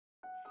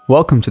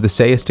Welcome to the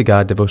Say Yes to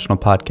God devotional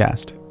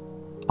podcast.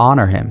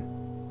 Honor Him,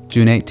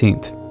 June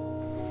 18th.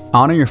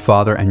 Honor your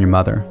father and your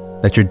mother,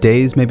 that your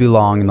days may be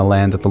long in the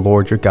land that the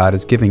Lord your God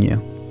is giving you.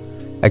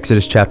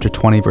 Exodus chapter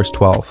 20, verse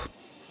 12.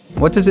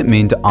 What does it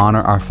mean to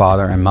honor our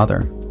father and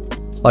mother?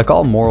 Like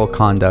all moral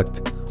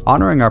conduct,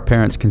 honoring our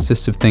parents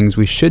consists of things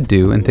we should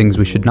do and things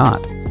we should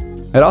not.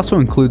 It also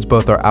includes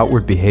both our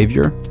outward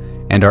behavior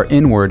and our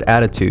inward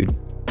attitude.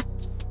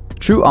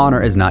 True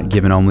honor is not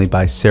given only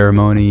by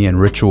ceremony and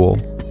ritual.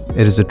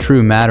 It is a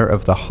true matter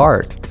of the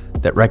heart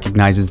that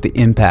recognizes the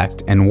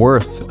impact and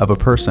worth of a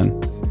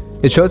person.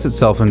 It shows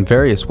itself in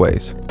various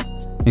ways,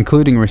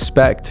 including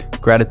respect,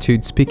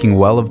 gratitude, speaking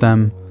well of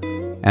them,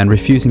 and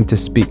refusing to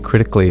speak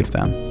critically of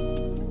them.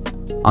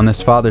 On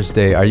this Father's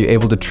Day, are you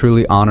able to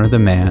truly honor the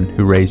man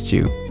who raised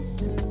you?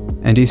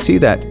 And do you see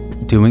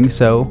that doing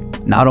so,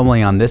 not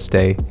only on this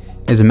day,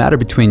 is a matter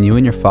between you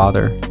and your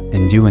Father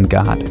and you and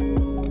God?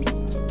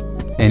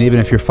 And even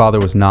if your father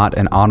was not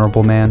an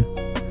honorable man,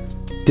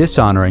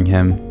 dishonoring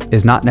him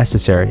is not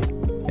necessary,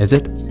 is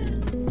it?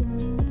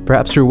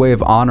 Perhaps your way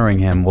of honoring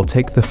him will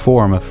take the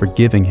form of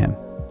forgiving him.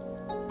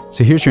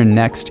 So here's your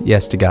next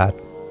yes to God.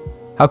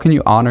 How can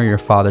you honor your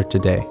father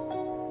today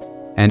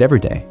and every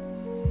day?